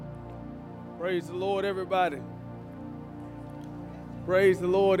Praise the Lord, everybody. Praise the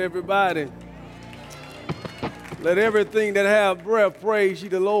Lord, everybody. Let everything that have breath praise ye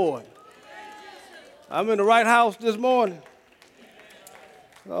the Lord. I'm in the right house this morning.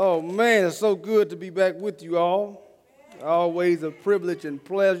 Oh, man, it's so good to be back with you all. Always a privilege and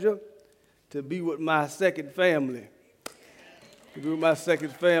pleasure to be with my second family.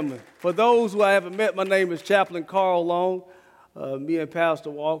 For those who I haven't met, my name is Chaplain Carl Long. Me and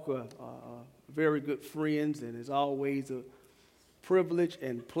Pastor Walker are very good friends, and it's always a privilege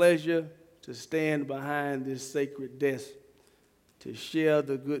and pleasure to stand behind this sacred desk to share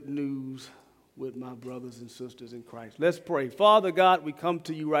the good news with my brothers and sisters in Christ. Let's pray. Father God, we come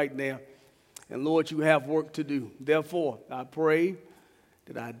to you right now, and Lord, you have work to do. Therefore, I pray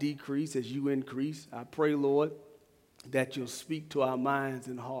that I decrease as you increase. I pray, Lord, that you'll speak to our minds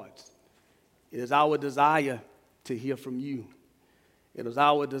and hearts. It is our desire to hear from you. It is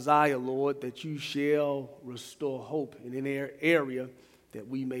our desire, Lord, that you shall restore hope in any area that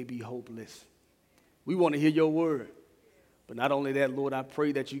we may be hopeless. We want to hear your word. But not only that, Lord, I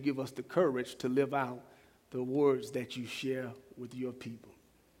pray that you give us the courage to live out the words that you share with your people.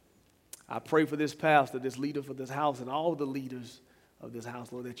 I pray for this pastor, this leader for this house, and all the leaders of this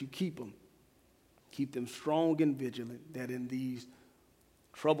house, Lord, that you keep them. Keep them strong and vigilant, that in these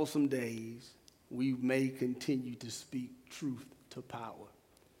troublesome days we may continue to speak truth to power.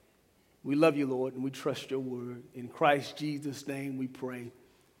 We love you, Lord, and we trust your word. In Christ Jesus' name we pray.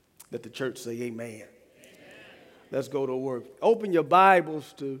 Let the church say amen. Amen. Let's go to work. Open your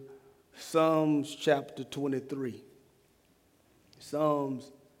Bibles to Psalms chapter 23. Psalms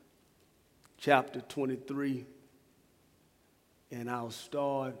chapter 23. And I'll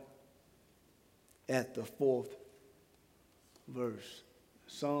start at the 4th verse.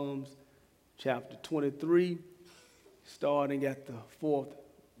 Psalms chapter 23, starting at the 4th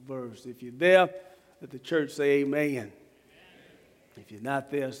verse. If you're there, let the church say amen. Amen. If you're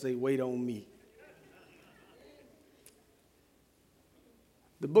not there, say wait on me.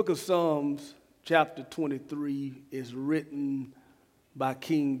 The book of Psalms chapter 23 is written by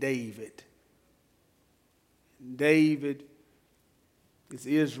King David. David is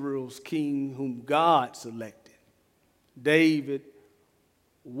Israel's king whom God selected. David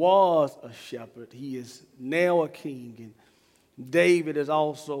was a shepherd. He is now a king. And David is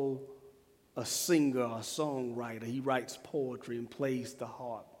also a singer, a songwriter. He writes poetry and plays the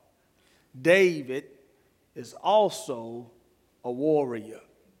harp. David is also a warrior.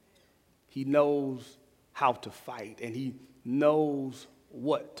 He knows how to fight, and he knows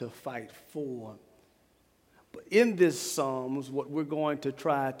what to fight for. But in this Psalms, what we're going to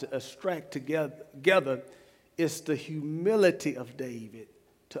try to extract together is the humility of David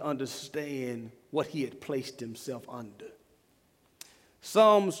to understand what he had placed himself under.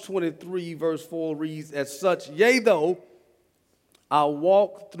 Psalms 23 verse 4 reads as such, "Yea, though I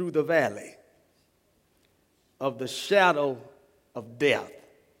walk through the valley of the shadow of death,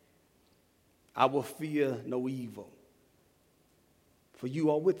 I will fear no evil, for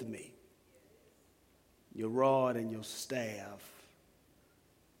you are with me. Your rod and your staff,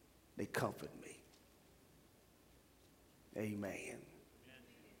 they comfort me." Amen.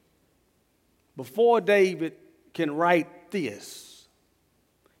 Before David can write this,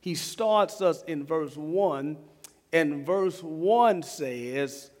 he starts us in verse 1, and verse 1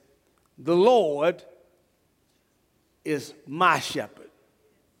 says, "The Lord is my shepherd."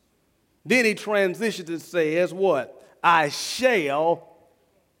 Then he transitions and says what? "I shall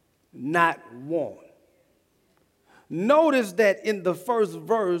not want." Notice that in the first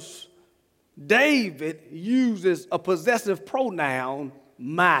verse, David uses a possessive pronoun,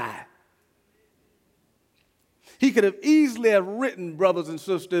 my. He could have easily have written, brothers and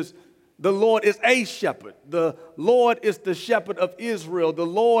sisters, the Lord is a shepherd. The Lord is the shepherd of Israel. The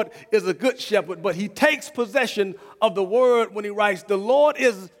Lord is a good shepherd. But he takes possession of the word when he writes, "The Lord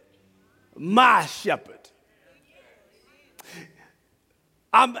is my shepherd."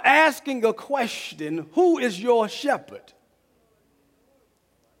 I'm asking a question, who is your shepherd?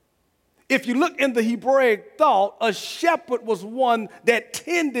 If you look in the Hebraic thought, a shepherd was one that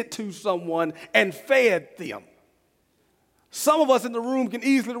tended to someone and fed them. Some of us in the room can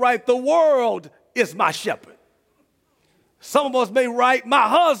easily write, "The world is my shepherd." Some of us may write, "My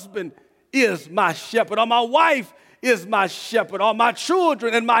husband is my shepherd," or "My wife is my shepherd," or "My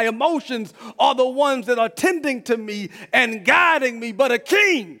children and my emotions are the ones that are tending to me and guiding me." But a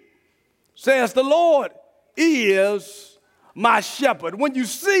king says, "The Lord is my shepherd." When you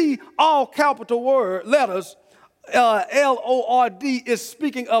see all capital letters, Lord is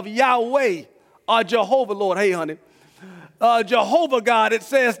speaking of Yahweh or Jehovah, Lord. Hey, honey. Jehovah God, it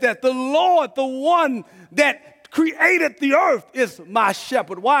says that the Lord, the one that created the earth, is my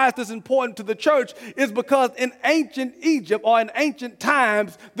shepherd. Why is this important to the church? It's because in ancient Egypt or in ancient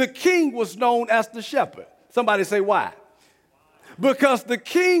times, the king was known as the shepherd. Somebody say why? Because the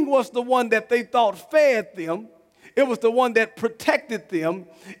king was the one that they thought fed them. It was the one that protected them,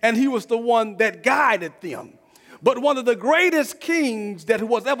 and he was the one that guided them. But one of the greatest kings that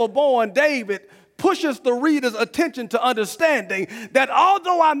was ever born, David, pushes the reader's attention to understanding that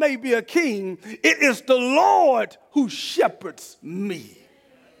although I may be a king, it is the Lord who shepherds me.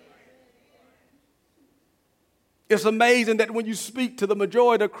 It's amazing that when you speak to the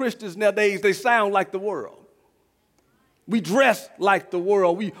majority of Christians nowadays, they sound like the world. We dress like the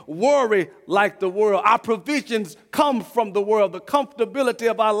world. We worry like the world. Our provisions come from the world. The comfortability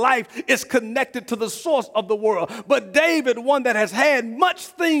of our life is connected to the source of the world. But David, one that has had much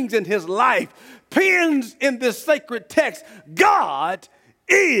things in his life, pens in this sacred text, God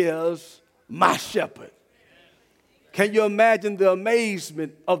is my shepherd. Can you imagine the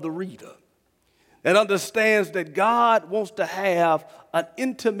amazement of the reader that understands that God wants to have an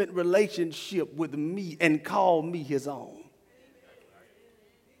intimate relationship with me and call me his own?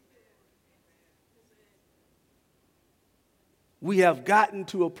 We have gotten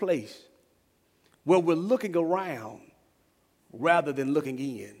to a place where we're looking around rather than looking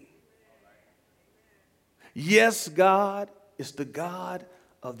in. Yes, God is the God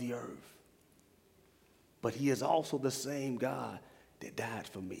of the earth, but he is also the same God that died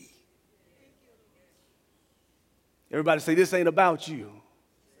for me. Everybody say, this ain't about you.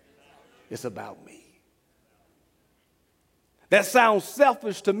 It's about me. That sounds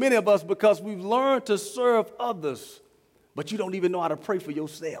selfish to many of us because we've learned to serve others, but you don't even know how to pray for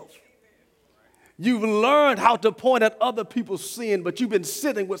yourself. You've learned how to point at other people's sin, but you've been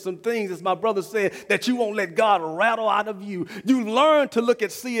sitting with some things, as my brother said, that you won't let God rattle out of you. You learn to look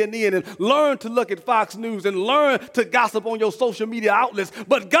at CNN and learn to look at Fox News and learn to gossip on your social media outlets,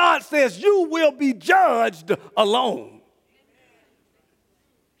 but God says you will be judged alone.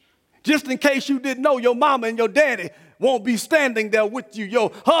 Just in case you didn't know, your mama and your daddy won't be standing there with you.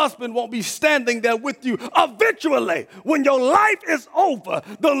 Your husband won't be standing there with you. Eventually, when your life is over,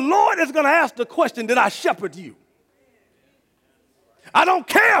 the Lord is going to ask the question, did I shepherd you? I don't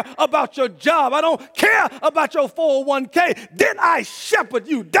care about your job. I don't care about your 401k. Did I shepherd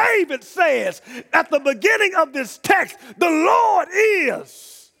you? David says at the beginning of this text, the Lord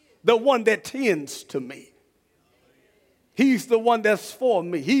is the one that tends to me. He's the one that's for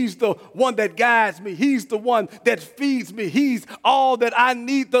me. He's the one that guides me. He's the one that feeds me. He's all that I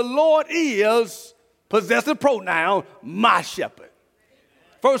need. The Lord is, possessive pronoun, my shepherd.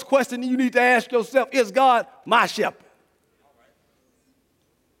 First question you need to ask yourself, is God my shepherd?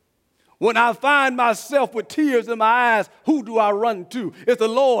 When I find myself with tears in my eyes, who do I run to? It's the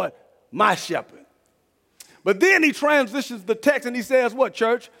Lord, my shepherd. But then he transitions the text and he says, what,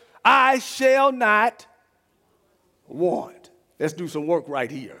 church? I shall not want. Let's do some work right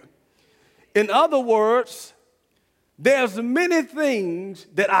here. In other words, there's many things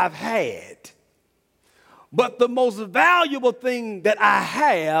that I've had, but the most valuable thing that I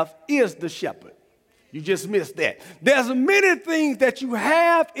have is the shepherd. You just missed that. There's many things that you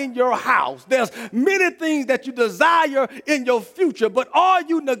have in your house. There's many things that you desire in your future, but are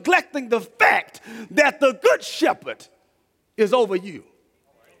you neglecting the fact that the good shepherd is over you?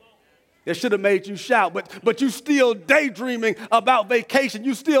 It should have made you shout, but you still daydreaming about vacation.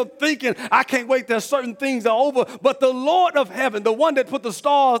 You still thinking, I can't wait till certain things are over. But the Lord of heaven, the one that put the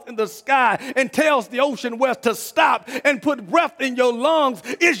stars in the sky and tells the ocean where to stop and put breath in your lungs,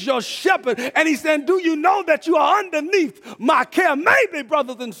 is your shepherd. And he's saying, do you know that you are underneath my care? Maybe,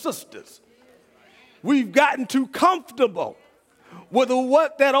 brothers and sisters, we've gotten too comfortable with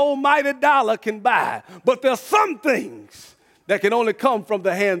what that almighty dollar can buy. But there's some things that can only come from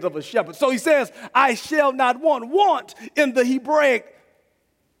the hands of a shepherd. So he says, I shall not want. Want in the Hebraic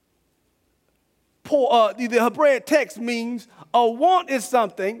text means a want is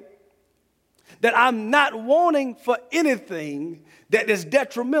something that I'm not wanting for anything that is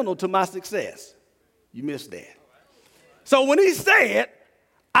detrimental to my success. You missed that. So when he said,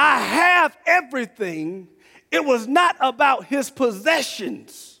 I have everything, it was not about his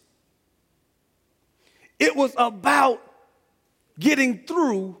possessions. It was about getting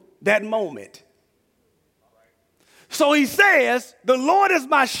through that moment. So he says, the Lord is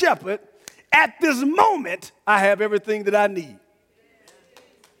my shepherd. At this moment, I have everything that I need.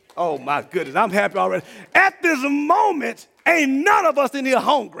 Oh my goodness, I'm happy already. At this moment, ain't none of us in here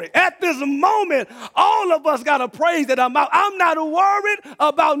hungry. At this moment, all of us got to praise that I'm out. I'm not worried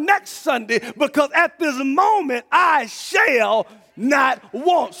about next Sunday because at this moment, I shall not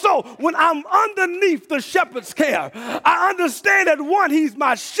want. So when I'm underneath the shepherd's care, I understand that one, he's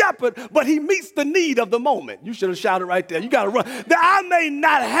my shepherd, but he meets the need of the moment. You should have shouted right there. You got to run. That I may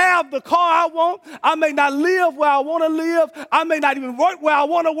not have the car I want. I may not live where I want to live. I may not even work where I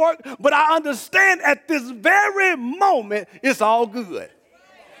want to work, but I understand at this very moment, it's all good.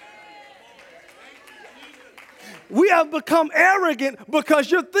 We have become arrogant because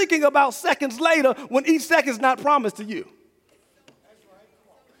you're thinking about seconds later when each second is not promised to you.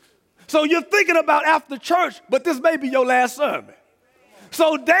 So you're thinking about after church, but this may be your last sermon.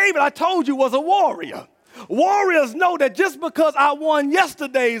 So David, I told you, was a warrior. Warriors know that just because I won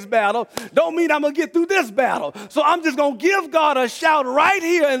yesterday's battle don't mean I'm going to get through this battle. So I'm just going to give God a shout right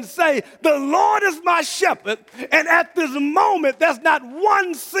here and say, the Lord is my shepherd, and at this moment, there's not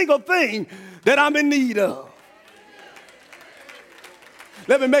one single thing that I'm in need of.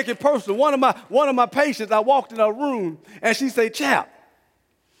 Let me make it personal. One of my patients, I walked in her room, and she said, Chap,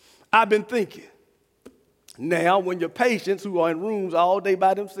 I've been thinking. Now, when your patients who are in rooms all day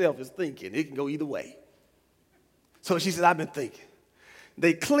by themselves is thinking, it can go either way. So she said, I've been thinking.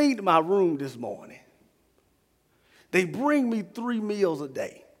 They cleaned my room this morning. They bring me 3 meals a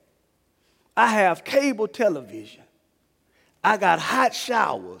day. I have cable television. I got hot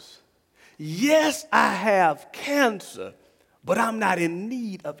showers. Yes, I have cancer, but I'm not in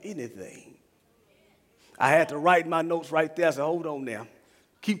need of anything. I had to write my notes right there. I said, hold on now.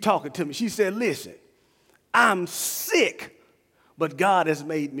 Keep talking to me. She said, listen, I'm sick, but God has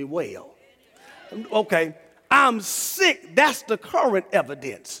made me well. Okay, I'm sick. That's the current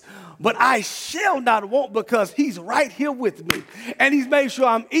evidence. But I shall not want because he's right here with me. And he's made sure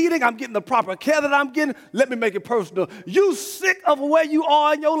I'm eating. I'm getting the proper care that I'm getting. Let me make it personal. You sick of where you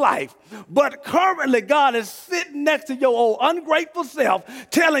are in your life. But currently God is sitting next to your old ungrateful self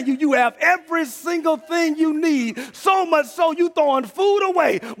telling you you have every single thing you need. So much so you throwing food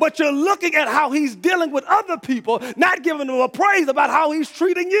away. But you're looking at how he's dealing with other people, not giving them a praise about how he's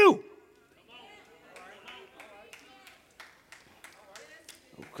treating you.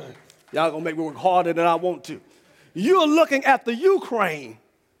 Okay. Y'all gonna make me work harder than I want to. You're looking at the Ukraine,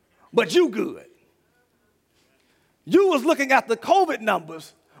 but you good. You was looking at the COVID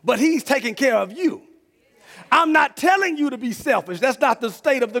numbers, but he's taking care of you. I'm not telling you to be selfish. That's not the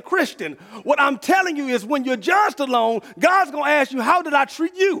state of the Christian. What I'm telling you is when you're judged alone, God's gonna ask you, how did I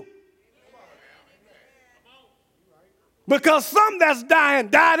treat you? Because some that's dying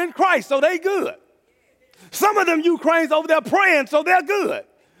died in Christ, so they good. Some of them Ukrainians over there praying, so they're good.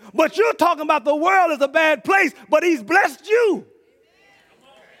 But you're talking about the world is a bad place, but he's blessed you.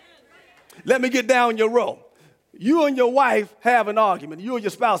 Let me get down your row. You and your wife have an argument. You and your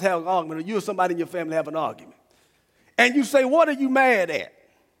spouse have an argument, or you and somebody in your family have an argument. And you say, what are you mad at?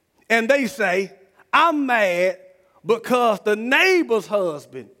 And they say, I'm mad because the neighbor's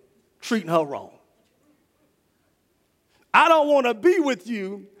husband treating her wrong. I don't want to be with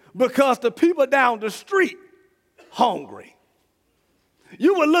you because the people down the street hungry.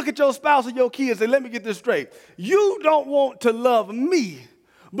 You would look at your spouse or your kids and say, let me get this straight. You don't want to love me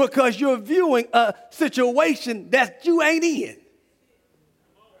because you're viewing a situation that you ain't in.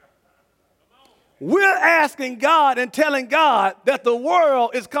 We're asking God and telling God that the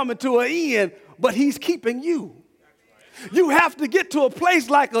world is coming to an end, but he's keeping you. You have to get to a place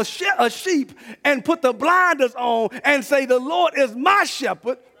like a sheep and put the blinders on and say, the Lord is my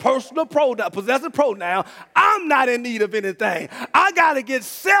shepherd, personal pronoun, possessive pronoun. I'm not in need of anything. I got to get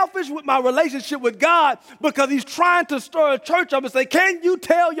selfish with my relationship with God because he's trying to stir a church up and say, can you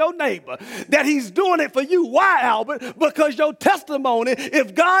tell your neighbor that he's doing it for you? Why, Albert? Because your testimony,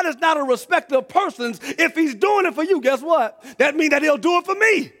 if God is not a respecter of persons, if he's doing it for you, guess what? That means that he'll do it for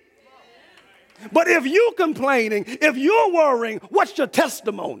me. But if you're complaining, if you're worrying, what's your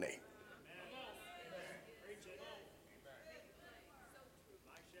testimony?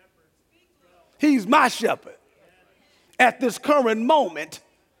 He's my shepherd. At this current moment,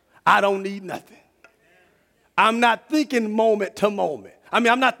 I don't need nothing. I'm not thinking moment to moment.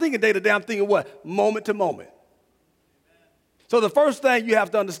 I'm not thinking day to day. I'm thinking what? Moment to moment. So the first thing you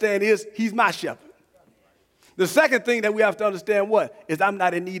have to understand is he's my shepherd. The second thing that we have to understand what? Is I'm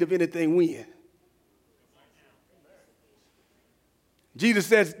not in need of anything when. Jesus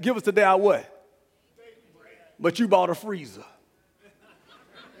says, give us today our what? But you bought a freezer.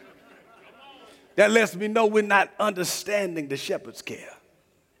 That lets me know we're not understanding the shepherd's care.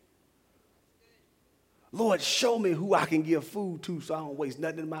 Lord, show me who I can give food to so I don't waste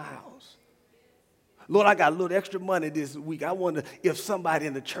nothing in my house. Lord, I got a little extra money this week. I wonder if somebody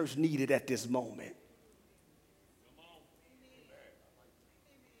in the church needed at this moment.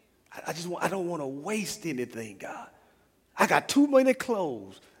 I don't want to waste anything, God. I got too many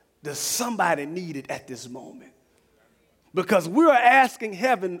clothes. Does somebody need it at this moment? Because we're asking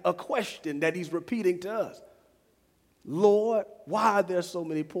heaven a question that he's repeating to us. Lord, why are there so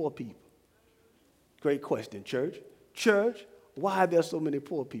many poor people? Great question, church. Church, why are there so many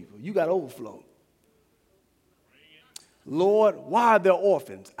poor people? You got overflow. Lord, why are there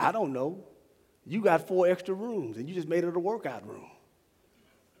orphans? I don't know. You got 4 extra rooms and you just made it a workout room.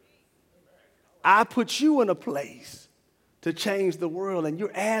 I put you in a place to change the world, and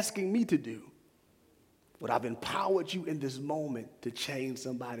you're asking me to do what I've empowered you in this moment to change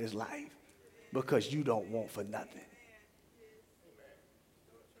somebody's life because you don't want for nothing.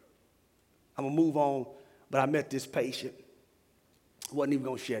 I'm going to move on, but I met this patient. I wasn't even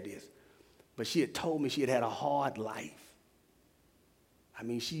going to share this, but she had told me she had had a hard life. I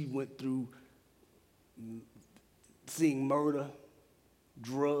mean, she went through seeing murder,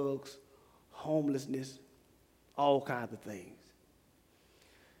 drugs, homelessness, all kinds of things.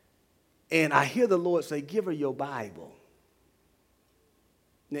 And I hear the Lord say, give her your Bible.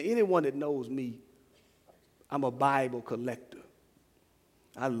 Now, anyone that knows me, I'm a Bible collector.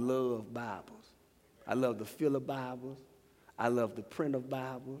 I love Bibles. I love the feel of Bibles. I love the print of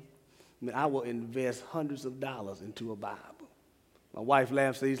Bibles. I mean, I will invest hundreds of dollars into a Bible. My wife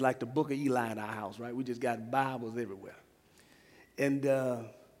laughs, says it's like the book of Eli in our house, right? We just got Bibles everywhere. And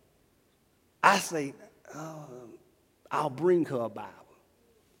I say, I'll bring her a Bible.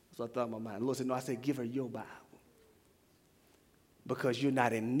 So I thought in my mind. The Lord said, no, I said, give her your Bible. Because you're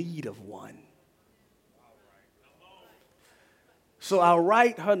not in need of one. So I'll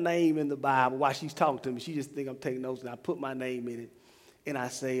write her name in the Bible while she's talking to me. She just think I'm taking notes, and I put my name in it. And I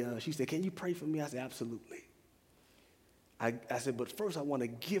say, she said, can you pray for me? I said, absolutely. I said, but first I want to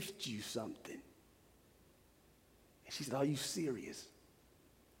gift you something. And she said, are you serious?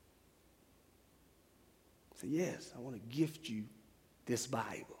 I said, yes, I want to gift you this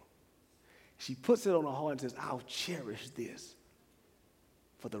Bible. She puts it on her heart and says, I'll cherish this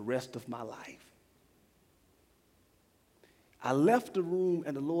for the rest of my life. I left the room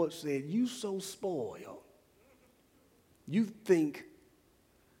and the Lord said, you so spoiled. You think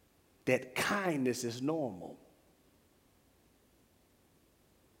that kindness is normal.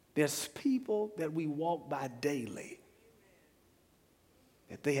 There's people that we walk by daily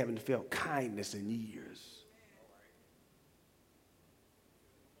that they haven't felt kindness in years.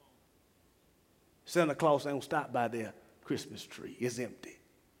 Santa Claus don't stop by their Christmas tree. It's empty.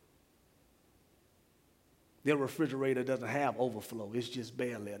 Their refrigerator doesn't have overflow. It's just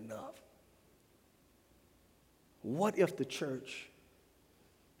barely enough. What if the church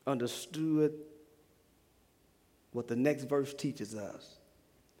understood what the next verse teaches us?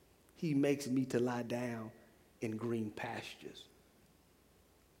 He makes me to lie down in green pastures.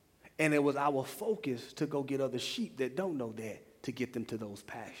 And it was our focus to go get other sheep that don't know that, to get them to those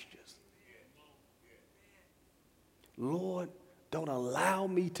pastures. Lord, don't allow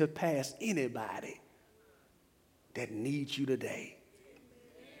me to pass anybody that needs you today.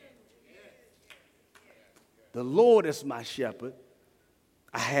 The Lord is my shepherd.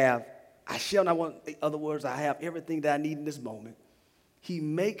 I shall not want, in other words, I have everything that I need in this moment. He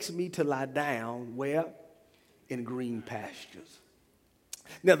makes me to lie down where? In green pastures.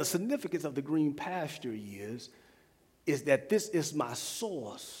 Now, the significance of the green pasture is that this is my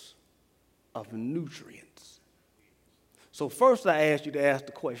source of nutrients. So first I asked you to ask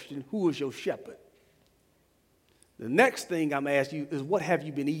the question, who is your shepherd? The next thing I'm asking you is, what have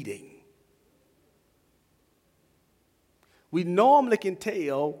you been eating? We normally can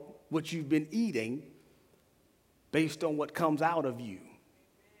tell what you've been eating based on what comes out of you.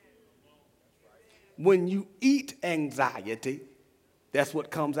 When you eat anxiety, that's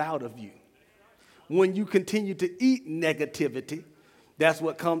what comes out of you. When you continue to eat negativity, that's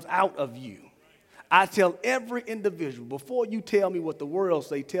what comes out of you. I tell every individual, before you tell me what the world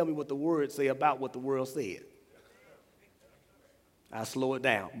say, tell me what the word say about what the world said. I slow it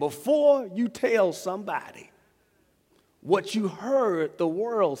down. Before you tell somebody what you heard the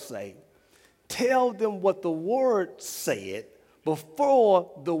world say, tell them what the word said before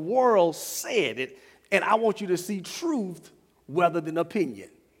the world said it, and I want you to see truth rather than opinion.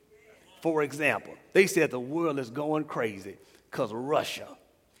 For example, they said the world is going crazy because Russia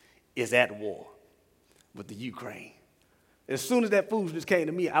is at war with the Ukraine. As soon as that foolishness came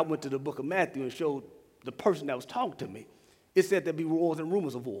to me, I went to the book of Matthew and showed the person that was talking to me. It said there'd be wars and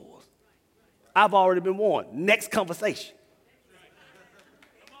rumors of wars. I've already been warned. Next conversation.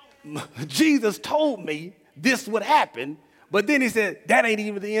 Jesus told me this would happen, but then he said, that ain't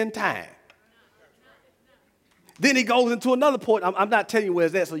even the end time. Then he goes into another point. I'm not telling you where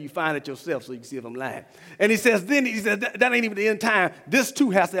it's at so you find it yourself so you can see if I'm lying. And he says, that ain't even the end time. This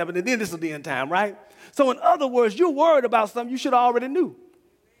too has to happen, and then this is the end time, right? So in other words, you're worried about something you should have already knew.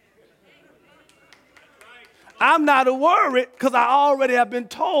 I'm not worried because I already have been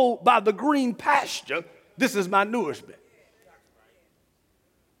told by the green pasture, this is my nourishment.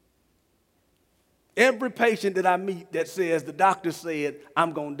 Every patient that I meet that says the doctor said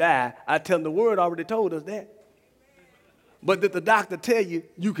I'm going to die, I tell them the word already told us that. But did the doctor tell you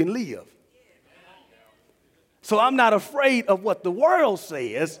you can live? So I'm not afraid of what the world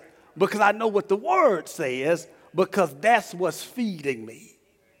says because I know what the word says because that's what's feeding me.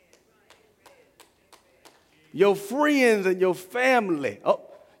 Your friends and your family,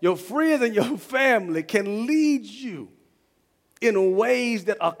 can lead you in ways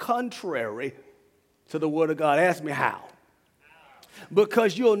that are contrary to the word of God. Ask me how.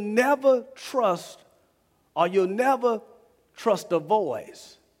 Because you'll never trust a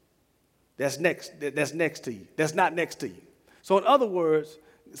voice that's next to you, that's not next to you. So in other words,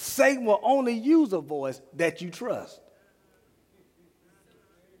 Satan will only use a voice that you trust.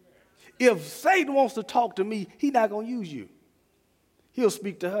 If Satan wants to talk to me, he's not going to use you. He'll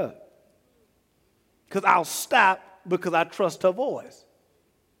speak to her. Because I'll stop because I trust her voice.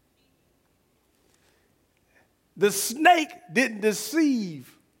 The snake didn't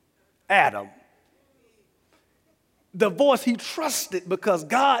deceive Adam. The voice he trusted because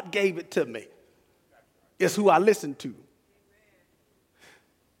God gave it to me is who I listen to.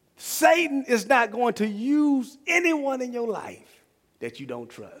 Satan is not going to use anyone in your life that you don't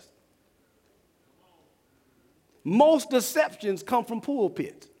trust. Most deceptions come from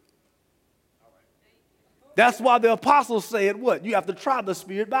pulpits. That's why the apostles said what? You have to try the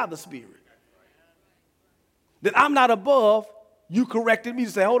spirit by the spirit. That I'm not above, you corrected me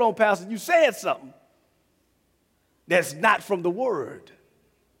to say, hold on, Pastor, you said something that's not from the word.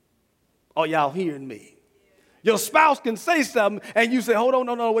 Are y'all hearing me? Your spouse can say something and you say, hold on,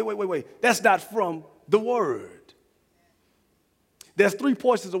 no, wait. That's not from the word. There's 3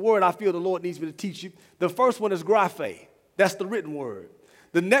 portions of word I feel the Lord needs me to teach you. The first one is graphe. That's the written word.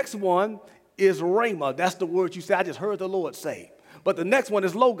 The next one is rhema. That's the word you say, I just heard the Lord say. But the next one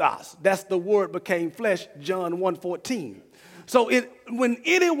is logos. That's the word became flesh, John 1:14. So when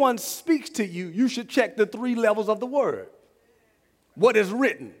anyone speaks to you, you should check the 3 levels of the word. What is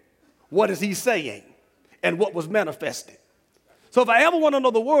written? What is he saying? And what was manifested? So if I ever want to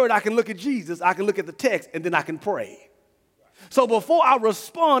know the word, I can look at Jesus, I can look at the text, and then I can pray. So before I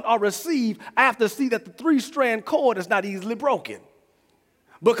respond or receive, I have to see that the 3-strand cord is not easily broken.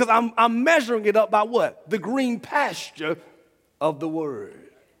 Because I'm measuring it up by what? The green pasture of the word.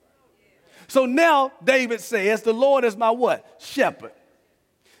 So now David says, the Lord is my what? Shepherd.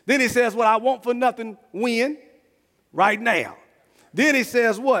 Then he says, what I want for nothing, when? Right now. Then he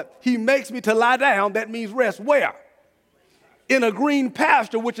says what? He makes me to lie down. That means rest. Where? In a green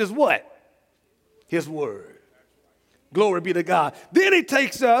pasture, which is what? His word. Glory be to God. Then he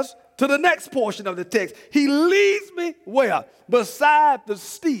takes us to the next portion of the text. He leads me where? Beside the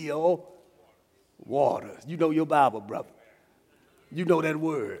still waters. You know your Bible, brother. You know that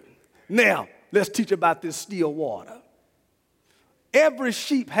word. Now, let's teach about this still water. Every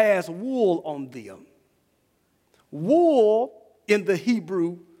sheep has wool on them. Wool in the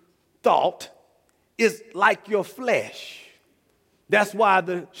Hebrew thought is like your flesh. That's why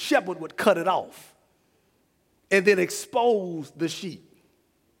the shepherd would cut it off and then expose the sheep.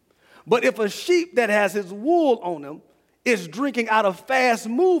 But if a sheep that has his wool on him is drinking out of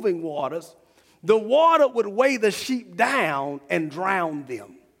fast-moving waters, the water would weigh the sheep down and drown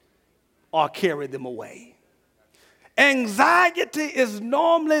them or carry them away. Anxiety is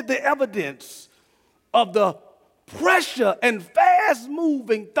normally the evidence of the pressure and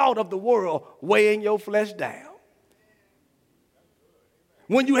fast-moving thought of the world weighing your flesh down.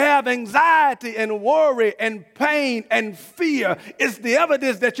 When you have anxiety and worry and pain and fear, it's the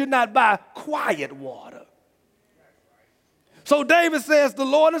evidence that you're not by quiet water. So David says, the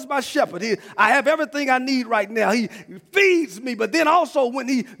Lord is my shepherd. I have everything I need right now. He feeds me, but then also when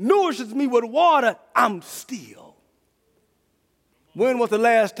he nourishes me with water, I'm still. When was the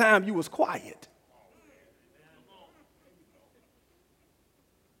last time you was quiet?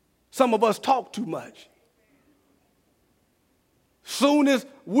 Some of us talk too much. Soon as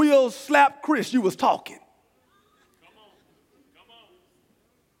Will slapped Chris, you was talking.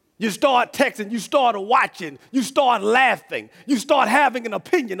 You start texting, you start watching, you start laughing, you start having an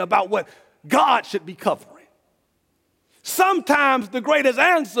opinion about what God should be covering. Sometimes the greatest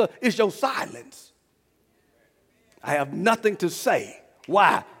answer is your silence. I have nothing to say.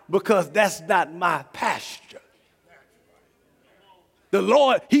 Why? Because that's not my pasture. The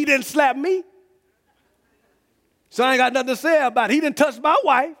Lord, he didn't slap me. So I ain't got nothing to say about it. He didn't touch my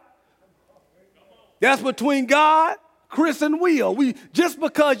wife. That's between God, Chris, and Will. Just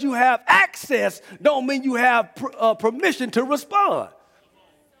because you have access don't mean you have permission to respond.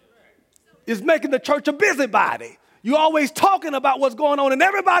 It's making the church a busybody. You're always talking about what's going on in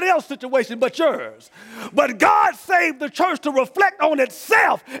everybody else's situation but yours. But God saved the church to reflect on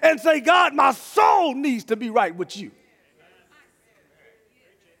itself and say, God, my soul needs to be right with you.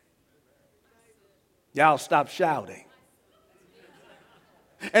 Y'all stop shouting.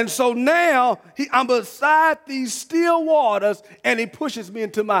 And so now I'm beside these still waters, and he pushes me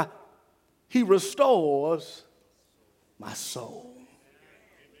into he restores my soul.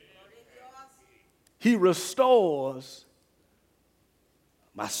 He restores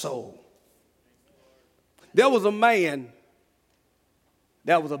my soul. There was a man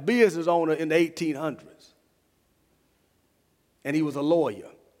that was a business owner in the 1800s, and he was a lawyer.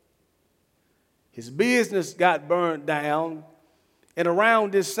 His business got burned down, and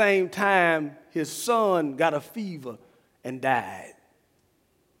around this same time, his son got a fever and died.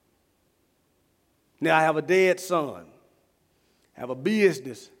 Now I have a dead son. I have a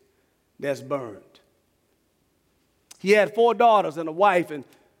business that's burned. He had 4 daughters and a wife, and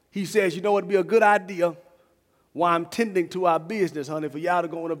he says, you know, it'd be a good idea while I'm tending to our business, honey, for y'all to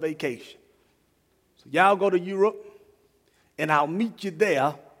go on a vacation. So y'all go to Europe, and I'll meet you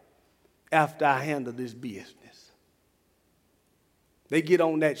there after I handle this business. They get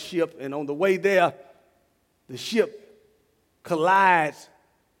on that ship, and on the way there, the ship collides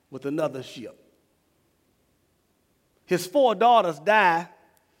with another ship. His 4 daughters die,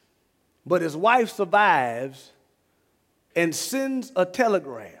 but his wife survives and sends a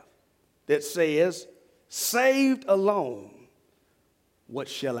telegram that says, saved alone, what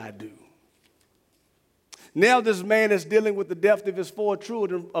shall I do? Now this man is dealing with the death of his 4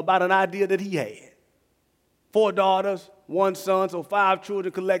 children about an idea that he had. 4 daughters, 1 son, so 5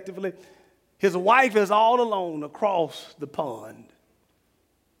 children collectively. His wife is all alone across the pond.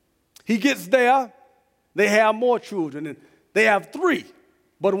 He gets there, they have more children, and they have 3,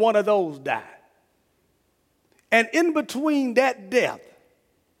 but one of those died. And in between that death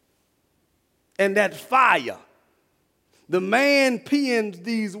and that fire, the man pens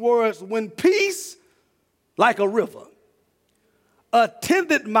these words, when peace, like a river,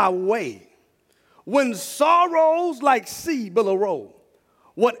 attended my way, when sorrows like sea billow roll,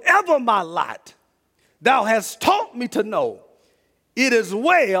 whatever my lot, thou hast taught me to know, it is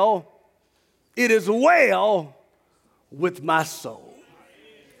well with my soul.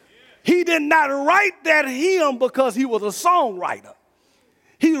 He did not write that hymn because he was a songwriter.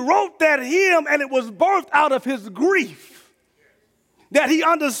 He wrote that hymn, and it was birthed out of his grief. That he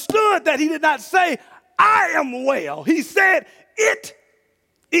understood that he did not say, I am well. He said, it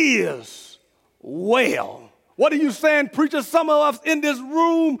is well. What are you saying, preacher? Some of us in this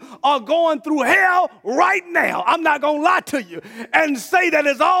room are going through hell right now. I'm not going to lie to you and say that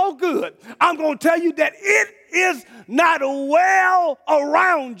it's all good. I'm going to tell you that it is not well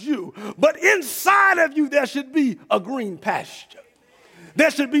around you, but inside of you there should be a green pasture. There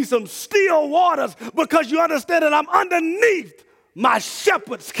should be some still waters because you understand that I'm underneath my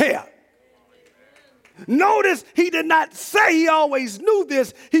shepherd's care. Notice he did not say he always knew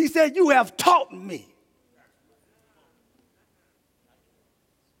this. He said, you have taught me.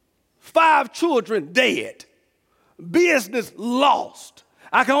 5 children dead. Business lost.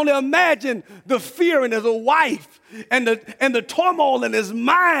 I can only imagine the fear in his wife and the turmoil in his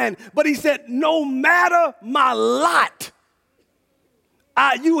mind. But he said, no matter my lot,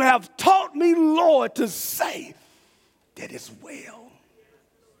 you have taught me, Lord, to say that it's well.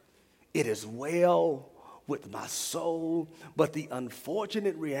 It is well with my soul. But the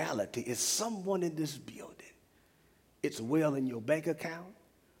unfortunate reality is someone in this building, it's well in your bank account.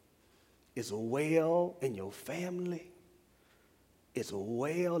 It's well in your family. It's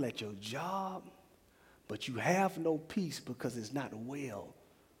well at your job. But you have no peace because it's not well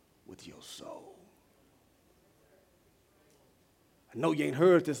with your soul. I know you ain't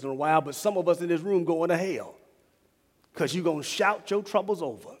heard this in a while, but some of us in this room going to hell because you're going to shout your troubles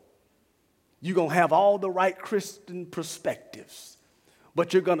over. You're going to have all the right Christian perspectives,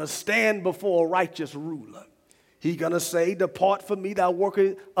 but you're going to stand before a righteous ruler. He's going to say, depart from me, thou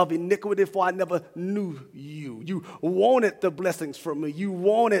worker of iniquity, for I never knew you. You wanted the blessings from me. You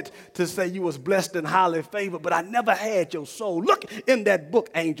wanted to say you was blessed and highly favored, but I never had your soul. Look in that book,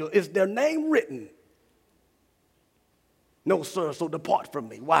 angel. Is their name written? No, sir, so depart from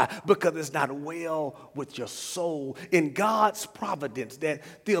me. Why? Because it's not well with your soul. In God's providence, that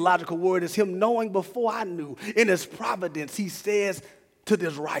theological word is him knowing before I knew. In his providence, he says to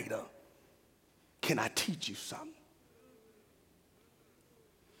this writer, can I teach you something?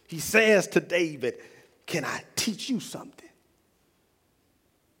 He says to David, can I teach you something?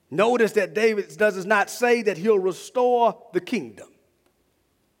 Notice that David does not say that he'll restore the kingdom.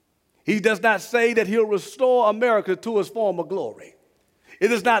 He does not say that he'll restore America to its former glory. It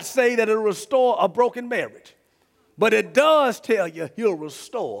does not say that it'll restore a broken marriage. But it does tell you he'll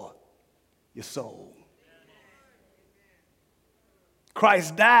restore your soul.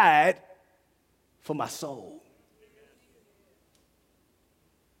 Christ died for my soul.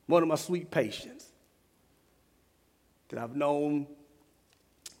 One of my sweet patients that I've known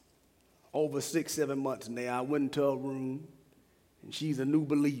over 6-7 months now, I went into a room, and she's a new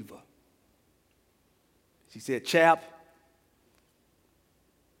believer. She said, Chap,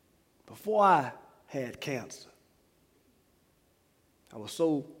 before I had cancer, I was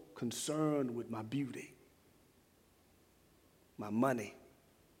so concerned with my beauty, my money,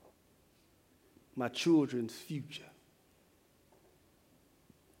 my children's future.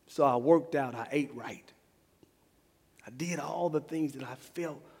 So I worked out, I ate right. I did all the things that I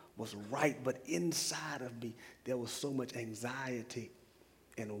felt was right, but inside of me, there was so much anxiety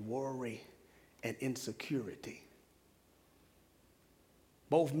and worry and insecurity.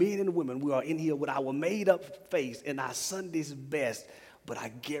 Both men and women, we are in here with our made-up face and our Sunday's best, but I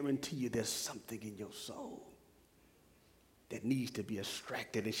guarantee you there's something in your soul that needs to be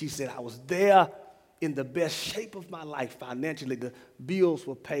extracted. And she said, I was there in the best shape of my life financially. The bills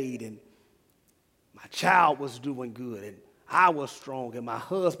were paid, and my child was doing good, and I was strong, and my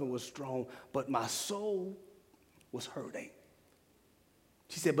husband was strong, but my soul was hurting.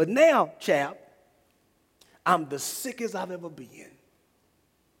 She said, but now, Chap, I'm the sickest I've ever been.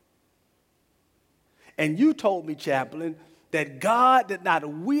 And you told me, Chaplain, that God did not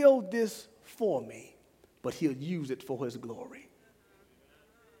will this for me, but he'll use it for his glory.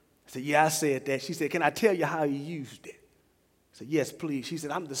 I said, yeah, I said that. She said, can I tell you how he used it? I said, yes, please. She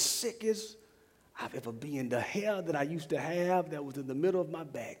said, I'm the sickest I've ever been. The hair that I used to have that was in the middle of my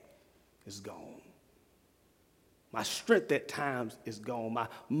back is gone. My strength at times is gone. My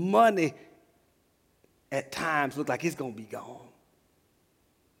money at times looks like it's going to be gone.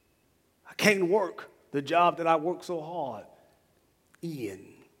 I can't work the job that I worked so hard in.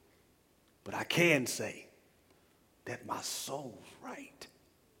 But I can say that my soul's right.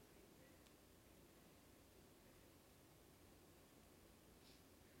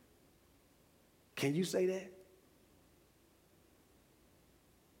 Can you say that?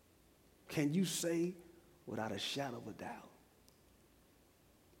 Can you say without a shadow of a doubt,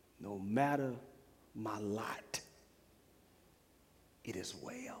 no matter my lot, it is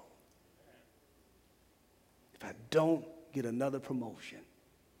well. If I don't get another promotion,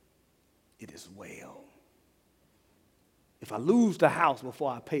 it is well. If I lose the house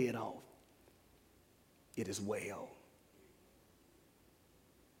before I pay it off, it is well.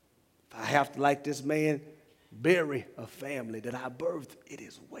 If I have to, like this man, bury a family that I birthed, it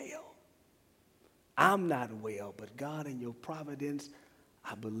is well. I'm not well, but God, in your providence,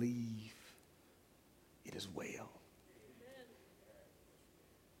 I believe it is well. Amen.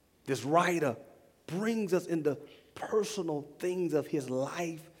 This writer brings us into personal things of his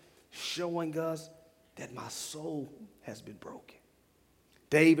life, showing us that my soul has been broken.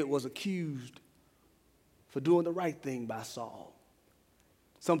 David was accused for doing the right thing by Saul.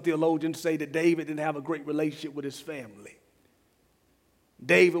 Some theologians say that David didn't have a great relationship with his family.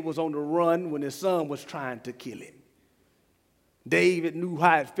 David was on the run when his son was trying to kill him. David knew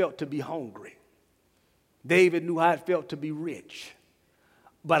how it felt to be hungry. David knew how it felt to be rich.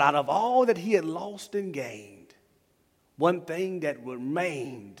 But out of all that he had lost and gained, one thing that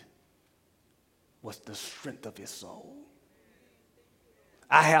remained was the strength of his soul.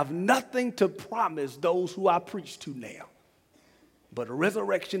 I have nothing to promise those who I preach to now but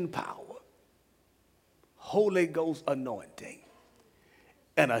resurrection power, Holy Ghost anointing,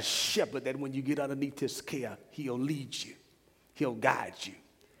 and a shepherd that when you get underneath his care, he'll lead you, he'll guide you,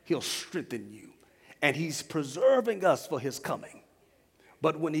 he'll strengthen you, and he's preserving us for his coming.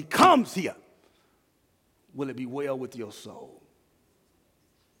 But when he comes here, will it be well with your soul?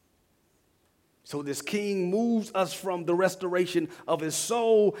 So this king moves us from the restoration of his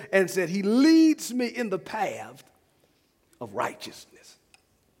soul and said, he leads me in the path of righteousness.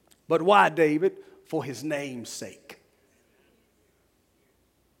 But why, David? For his name's sake.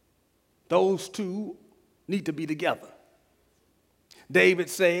 Those two need to be together. David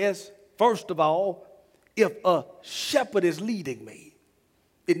says, first of all, if a shepherd is leading me,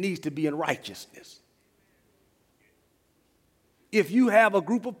 it needs to be in righteousness. If you have a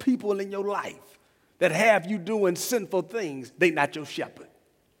group of people in your life that have you doing sinful things, they're not your shepherd.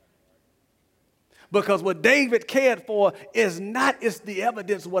 Because what David cared for is not it's the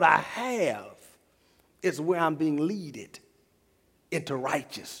evidence what I have. It's where I'm being leaded into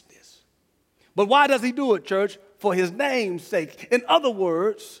righteousness. But why does he do it, church? For his name's sake. In other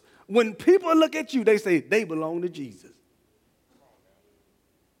words, when people look at you, they say they belong to Jesus.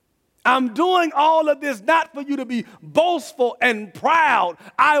 I'm doing all of this not for you to be boastful and proud.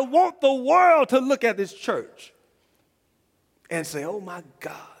 I want the world to look at this church and say, oh my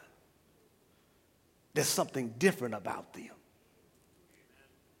God, there's something different about them.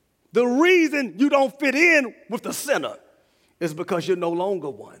 The reason you don't fit in with the sinner is because you're no longer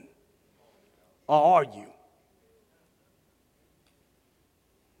one. Or are you?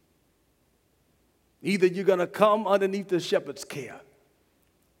 Either you're going to come underneath the shepherd's care,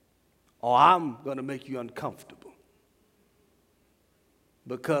 or I'm going to make you uncomfortable.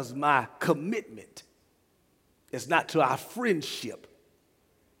 Because my commitment is not to our friendship.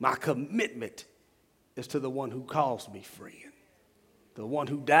 My commitment is to the one who calls me friend. The one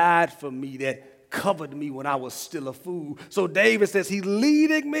who died for me, that covered me when I was still a fool. So David says he's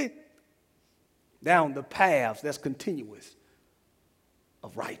leading me down the paths that's continuous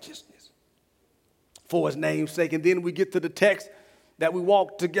of righteousness for his name's sake. And then we get to the text that we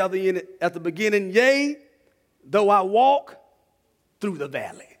walked together in it at the beginning. Yea, though I walk through the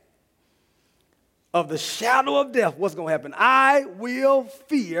valley of the shadow of death, what's going to happen? I will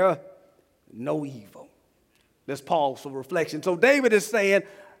fear no evil. Let's pause for reflection. So David is saying,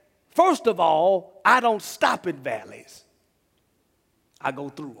 first of all, I don't stop in valleys. I go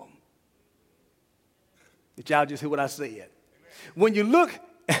through them. Did y'all just hear what I said? When you look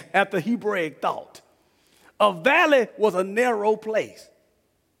at the Hebraic thought, a valley was a narrow place.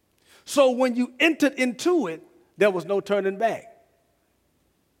 So when you entered into it, there was no turning back.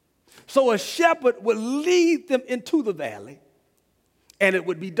 So a shepherd would lead them into the valley, and it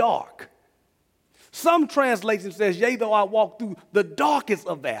would be dark. Some translation says, yea, though I walk through the darkest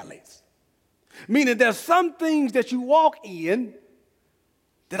of valleys. Meaning there's some things that you walk in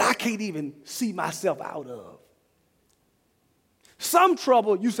that I can't even see myself out of. Some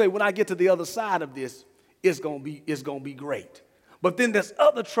trouble, you say, when I get to the other side of this, it's gonna be great. But then there's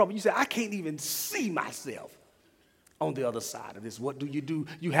other trouble. You say, I can't even see myself on the other side of this. What do?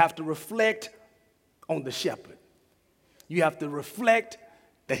 You have to reflect on the shepherd. You have to reflect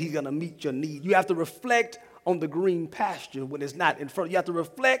that he's going to meet your need. You have to reflect on the green pasture when it's not in front of you. You have to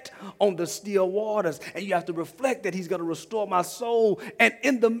reflect on the still waters. And you have to reflect that he's going to restore my soul. And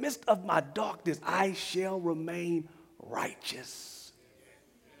in the midst of my darkness, I shall remain righteous.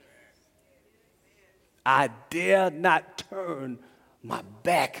 I dare not turn my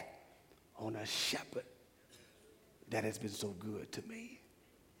back on a shepherd that has been so good to me.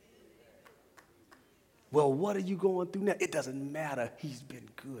 Well, what are you going through now? It doesn't matter. He's been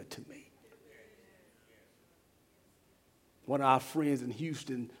good to me. One of our friends in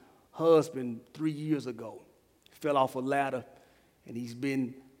Houston, husband 3 years ago, fell off a ladder, and he's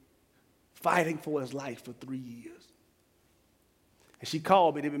been fighting for his life for 3 years. And she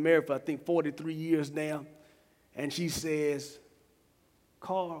called me. They've been married for, I think, 43 years now. And she says,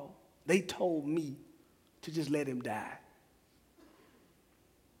 Carl, they told me to just let him die.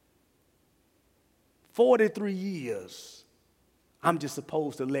 43 years, I'm just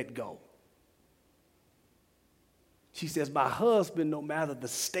supposed to let go. She says, my husband, no matter the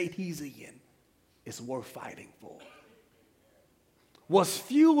state he's in, is worth fighting for. What's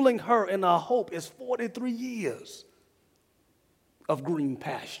fueling her in her hope is 43 years of green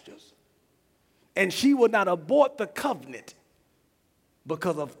pastures. And she would not abort the covenant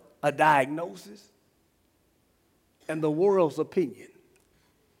because of a diagnosis and the world's opinion.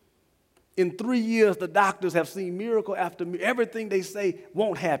 In 3 years, the doctors have seen miracle after miracle. Everything they say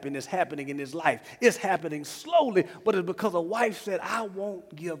won't happen is happening in his life. It's happening slowly, but it's because a wife said, I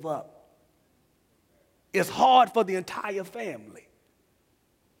won't give up. It's hard for the entire family.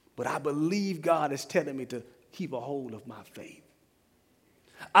 But I believe God is telling me to keep a hold of my faith.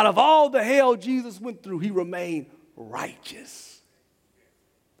 Out of all the hell Jesus went through, he remained righteous.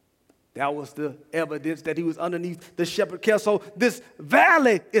 That was the evidence that he was underneath the shepherd care. So this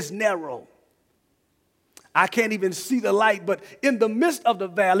valley is narrow. I can't even see the light, but in the midst of the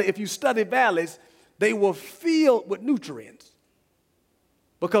valley, if you study valleys, they were filled with nutrients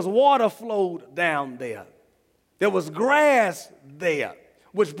because water flowed down there. There was grass there,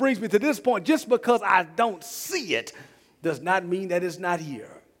 which brings me to this point. Just because I don't see it does not mean that it's not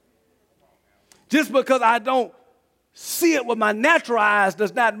here. Just because I don't see it with my natural eyes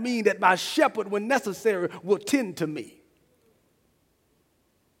does not mean that my shepherd, when necessary, will tend to me.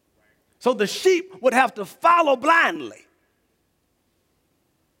 So the sheep would have to follow blindly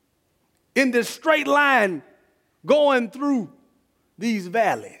in this straight line going through these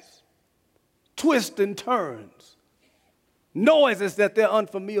valleys, twists and turns, noises that they're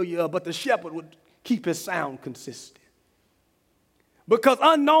unfamiliar of, but the shepherd would keep his sound consistent. Because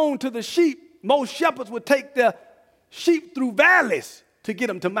unknown to the sheep, most shepherds would take their sheep through valleys to get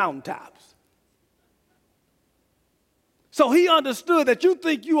them to mountaintops. So he understood that you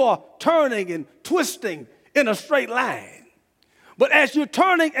think you are turning and twisting in a straight line. But as you're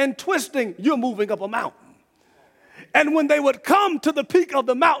turning and twisting, you're moving up a mountain. And when they would come to the peak of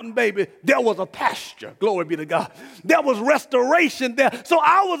the mountain, baby, there was a pasture. Glory be to God. There was restoration there. So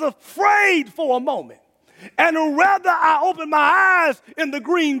I was afraid for a moment. And rather I open my eyes in the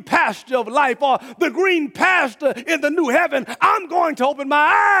green pasture of life or the green pasture in the new heaven, I'm going to open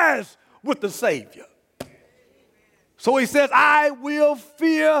my eyes with the Savior. So he says, I will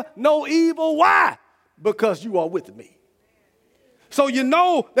fear no evil. Why? Because you are with me. So you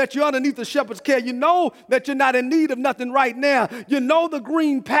know that you're underneath the shepherd's care. You know that you're not in need of nothing right now. You know the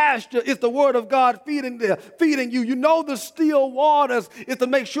green pasture is the word of God feeding you. You know the still waters is to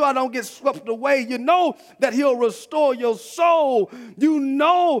make sure I don't get swept away. You know that he'll restore your soul. You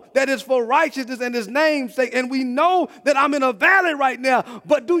know that it's for righteousness and his name's sake. And we know that I'm in a valley right now.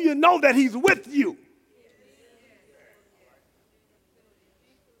 But do you know that he's with you?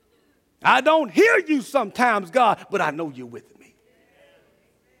 I don't hear you sometimes, God, but I know you're with me.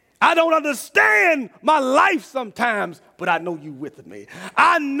 I don't understand my life sometimes, but I know you're with me.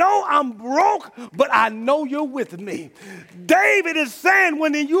 I know I'm broke, but I know you're with me. David is saying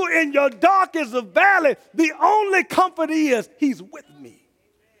when you're in your darkest of valley, the only comfort is he's with me.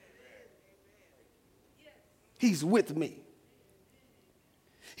 He's with me.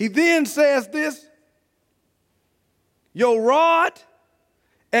 He then says this, your rod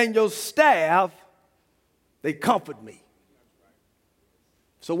and your staff, they comfort me.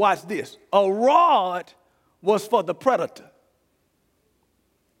 So watch this. A rod was for the predator,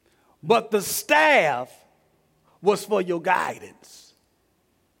 but the staff was for your guidance.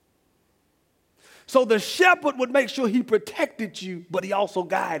 So the shepherd would make sure he protected you, but he also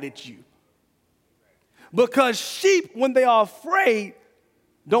guided you. Because sheep, when they are afraid,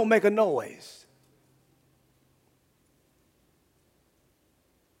 don't make a noise.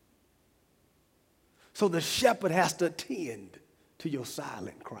 So the shepherd has to attend to your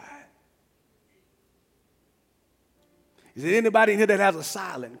silent cry. Is there anybody in here that has a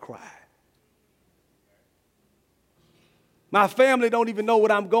silent cry? My family don't even know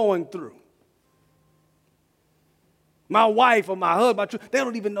what I'm going through. My wife or my husband, they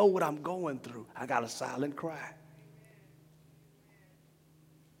don't even know what I'm going through. I got a silent cry.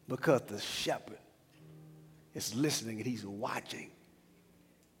 Because the shepherd is listening and he's watching.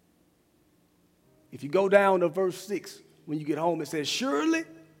 If you go down to verse 6, when you get home, it says, surely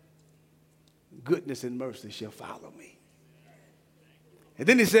goodness and mercy shall follow me. And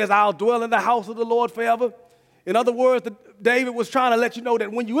then he says, I'll dwell in the house of the Lord forever. In other words, David was trying to let you know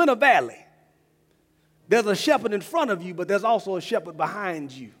that when you're in a valley, there's a shepherd in front of you, but there's also a shepherd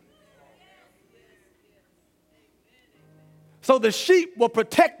behind you. So the sheep were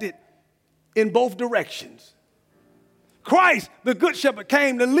protected in both directions. Christ, the good shepherd,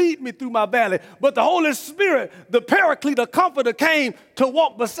 came to lead me through my valley, but the Holy Spirit, the Paraclete, the Comforter, came to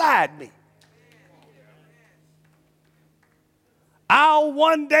walk beside me. I'll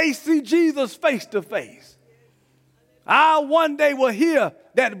one day see Jesus face to face. I one day will hear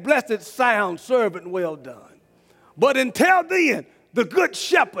that blessed sound, servant well done. But until then, the good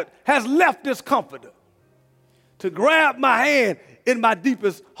shepherd has left this comforter to grab my hand in my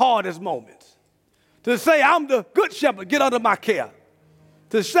deepest, hardest moments. To say, I'm the good shepherd, get under my care.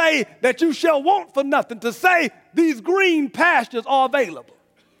 To say that you shall want for nothing. To say these green pastures are available.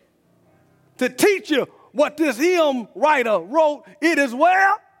 To teach you what this hymn writer wrote, it is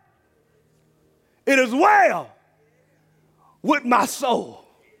well with my soul.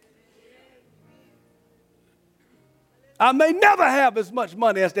 I may never have as much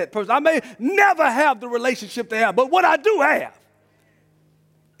money as that person. I may never have the relationship they have. But what I do have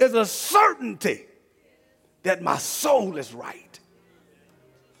is a certainty that my soul is right.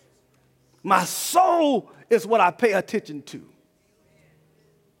 My soul is what I pay attention to.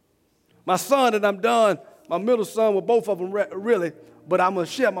 My son, and I'm done, my middle son, well, both of them really, but I'm going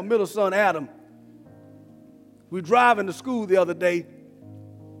to share my middle son, Adam. We were driving to school the other day,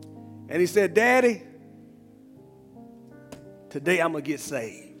 and he said, Daddy, today I'm going to get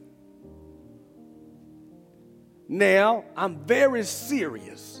saved. Now, I'm very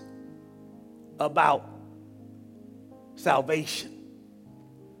serious about salvation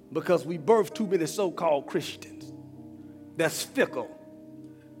because we birth too many so-called Christians that's fickle.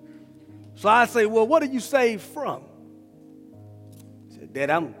 So I say, well, what are you saved from? He said, Dad,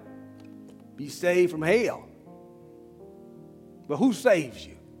 I'm be saved from hell. But who saves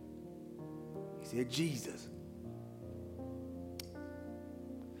you? He said, Jesus.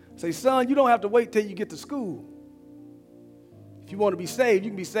 Say, son, you don't have to wait till you get to school. If you want to be saved, you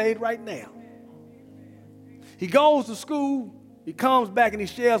can be saved right now. He goes to school, he comes back and he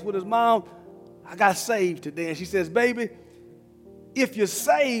shares with his mom, I got saved today. And she says, baby, if you're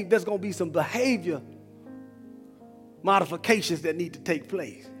saved, there's going to be some behavior modifications that need to take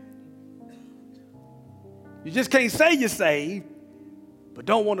place. You just can't say you're saved, but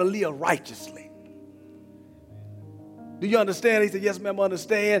don't want to live righteously. Do you understand? He said, yes, ma'am, I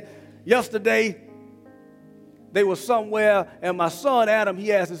understand. Yesterday, they were somewhere, and my son Adam, he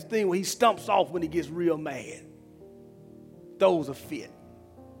has this thing where he stumps off when he gets real mad. Throws a fit.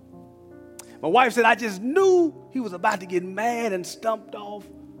 My wife said, I just knew he was about to get mad and stumped off.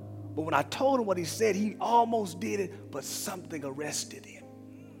 But when I told him what he said, he almost did it, but something arrested him.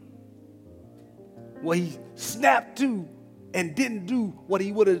 Well, he snapped to and didn't do what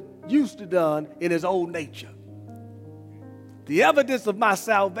he would have used to done in his old nature. The evidence of my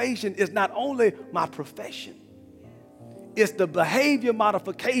salvation is not only my profession. It's the behavior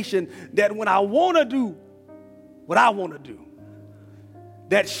modification that when I want to do what I want to do,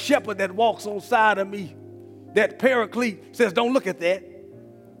 that shepherd that walks on side of me, that paraclete says, don't look at that.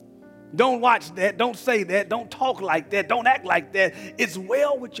 Don't watch that. Don't say that. Don't talk like that. Don't act like that. It's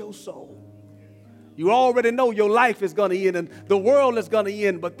well with your soul. You already know your life is going to end and the world is going to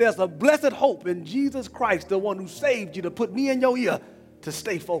end, but there's a blessed hope in Jesus Christ, the one who saved you, to put me in your ear to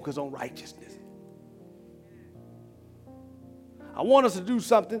stay focused on righteousness. I want us to do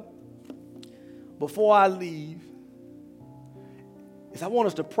something before I leave. I want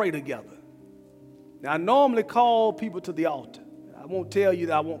us to pray together. Now, I normally call people to the altar. I won't tell you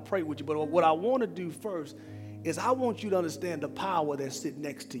that I won't pray with you, but what I want to do first is I want you to understand the power that's sitting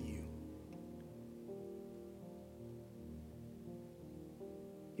next to you.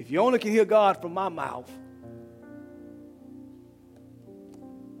 If you only can hear God from my mouth,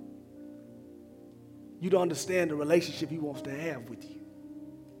 you don't understand the relationship he wants to have with you.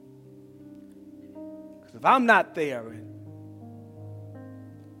 Because if I'm not there and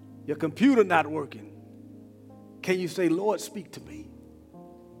your computer not working, can you say, Lord, speak to me?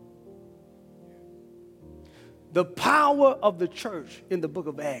 The power of the church in the book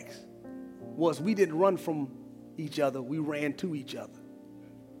of Acts was we didn't run from each other, we ran to each other.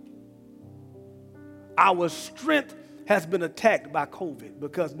 Our strength has been attacked by COVID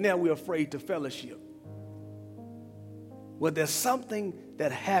because now we're afraid to fellowship. Well, there's something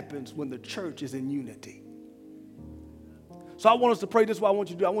that happens when the church is in unity. So I want us to pray. This is what I want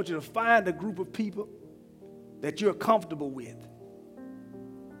you to do. I want you to find a group of people that you're comfortable with.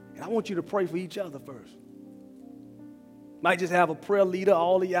 And I want you to pray for each other first. Might just have a prayer leader.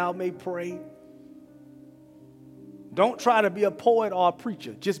 All of y'all may pray. Don't try to be a poet or a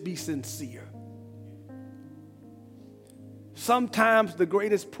preacher. Just be sincere. Sometimes the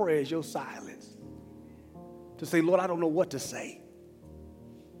greatest prayer is your silence. To say, Lord, I don't know what to say.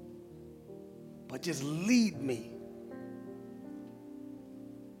 But just lead me.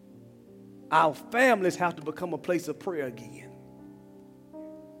 Our families have to become a place of prayer again.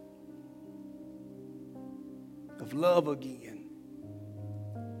 Of love again.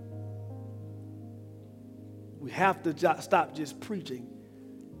 We have to stop just preaching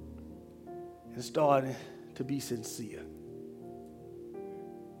and start to be sincere.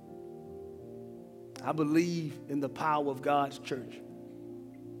 I believe in the power of God's church.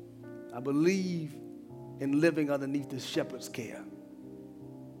 I believe in living underneath the shepherd's care.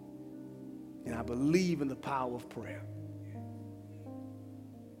 And I believe in the power of prayer.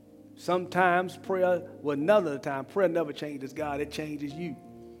 Sometimes prayer, well, another time, prayer never changes God, it changes you.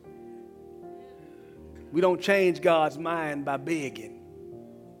 We don't change God's mind by begging.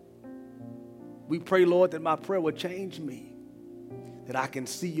 We pray, Lord, that my prayer will change me, that I can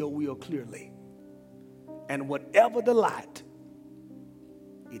see your will clearly. And whatever the lot,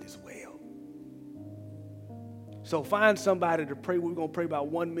 it is well. So find somebody to pray. We're going to pray about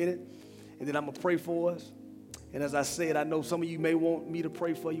 1 minute, and then I'm going to pray for us. And as I said, I know some of you may want me to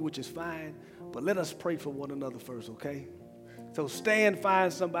pray for you, which is fine, but let us pray for one another first, okay? So stand,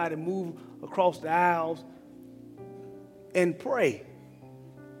 find somebody, move across the aisles, and pray.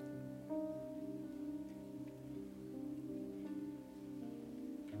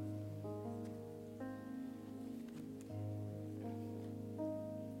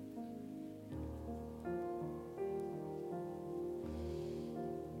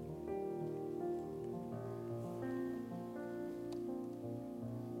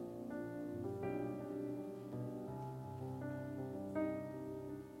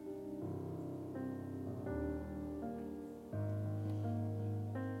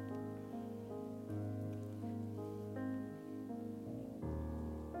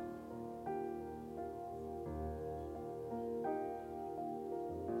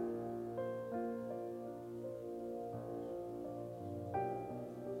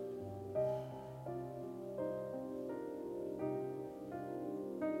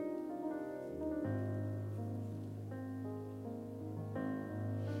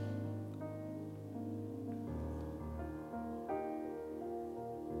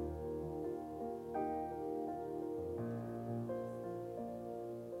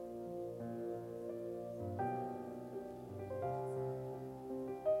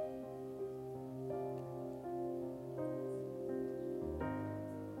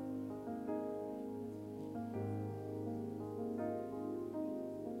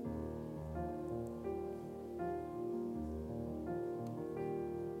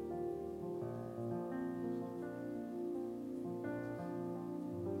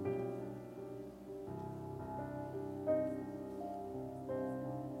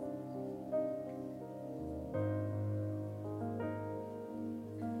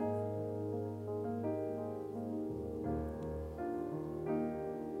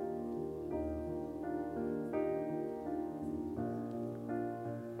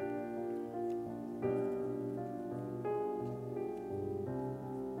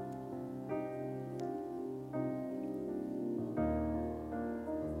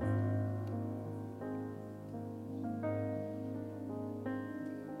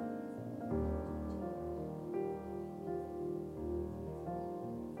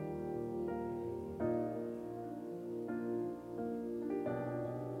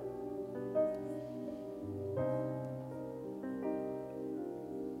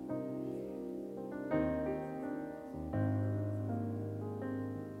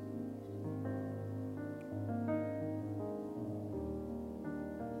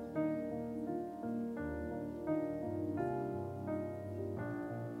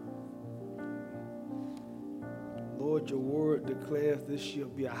 Lord, your word declares this shall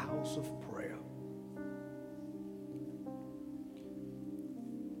be a house of prayer.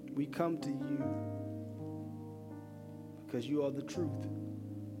 We come to you because you are the truth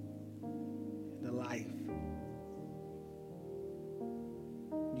and the life.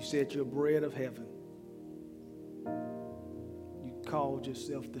 You said you're bread of heaven. You called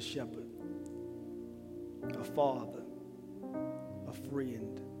yourself the shepherd, a father, a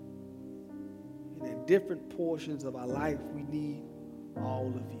friend. And at different portions of our life, we need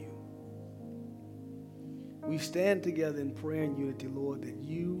all of you. We stand together in prayer and unity, Lord, that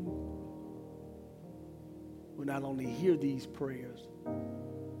you will not only hear these prayers,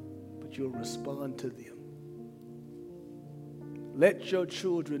 but you'll respond to them. Let your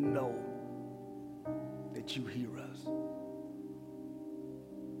children know that you hear us.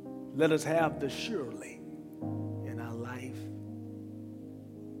 Let us have the surely in our life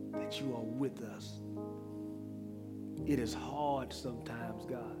that you are with us. It is hard sometimes,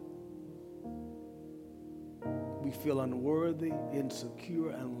 God. We feel unworthy, insecure,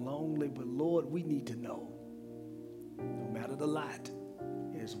 and lonely, but Lord, we need to know, no matter the lot,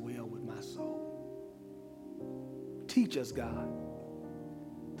 it is well with my soul. Teach us, God,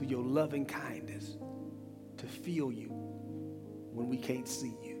 through your loving kindness, to feel you when we can't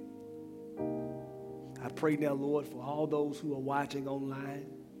see you. I pray now, Lord, for all those who are watching online,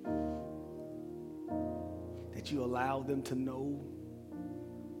 that you allow them to know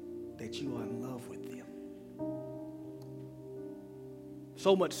that you are in love with them.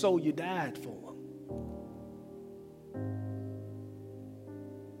 So much so you died for them.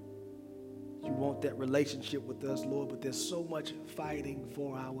 You want that relationship with us, Lord, but there's so much fighting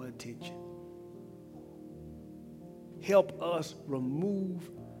for our attention. Help us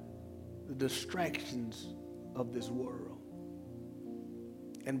remove the distractions of this world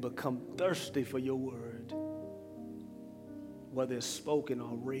and become thirsty for your word. Whether it's spoken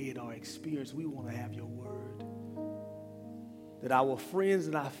or read or experienced, we want to have your word. That our friends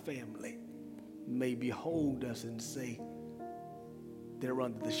and our family may behold us and say, they're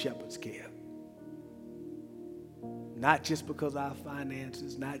under the shepherd's care. Not just because of our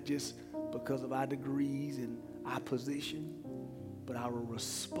finances, not just because of our degrees and our position, but our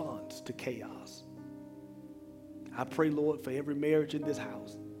response to chaos. I pray, Lord, for every marriage in this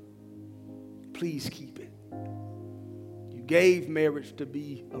house. Please keep it. You gave marriage to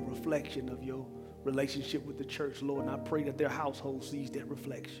be a reflection of your relationship with the church, Lord, and I pray that their household sees that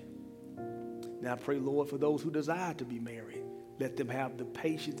reflection. Now I pray, Lord, for those who desire to be married, let them have the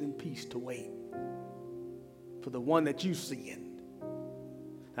patience and peace to wait for the one that you send.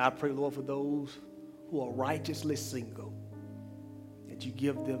 Now I pray, Lord, for those who are righteously single, that you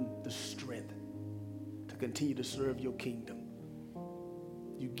give them the strength to continue to serve your kingdom.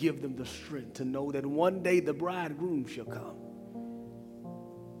 You give them the strength to know that one day the bridegroom shall come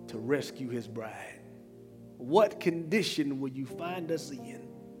to rescue his bride. What condition will you find us in?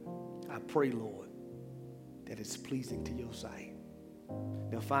 I pray, Lord, that it's pleasing to your sight.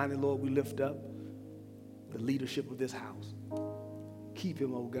 Now finally, Lord, we lift up the leadership of this house. Keep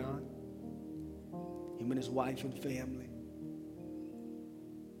him, oh God, him and his wife and family,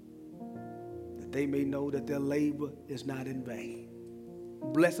 that they may know that their labor is not in vain.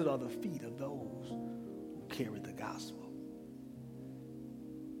 Blessed are the feet of those who carry the gospel.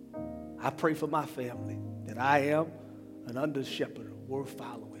 I pray for my family that I am an under shepherd worth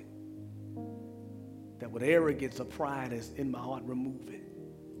following. That with arrogance or pride is in my heart, remove it.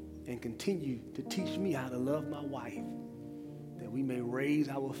 And continue to teach me how to love my wife. That we may raise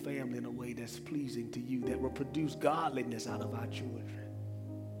our family in a way that's pleasing to you. That will produce godliness out of our children.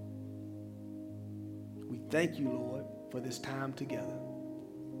 We thank you, Lord, for this time together.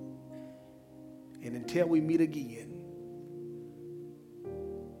 And until we meet again,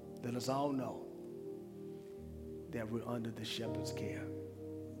 let us all know that we're under the shepherd's care.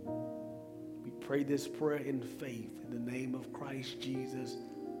 We pray this prayer in faith in the name of Christ Jesus,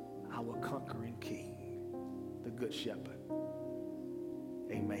 our conquering King, the Good Shepherd.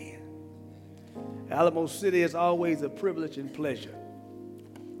 Amen. Alamo City, is always a privilege and pleasure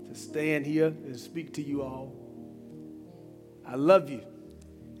to stand here and speak to you all. I love you.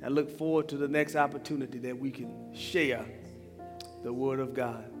 I look forward to the next opportunity that we can share the Word of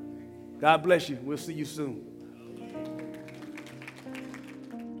God. God bless you. We'll see you soon.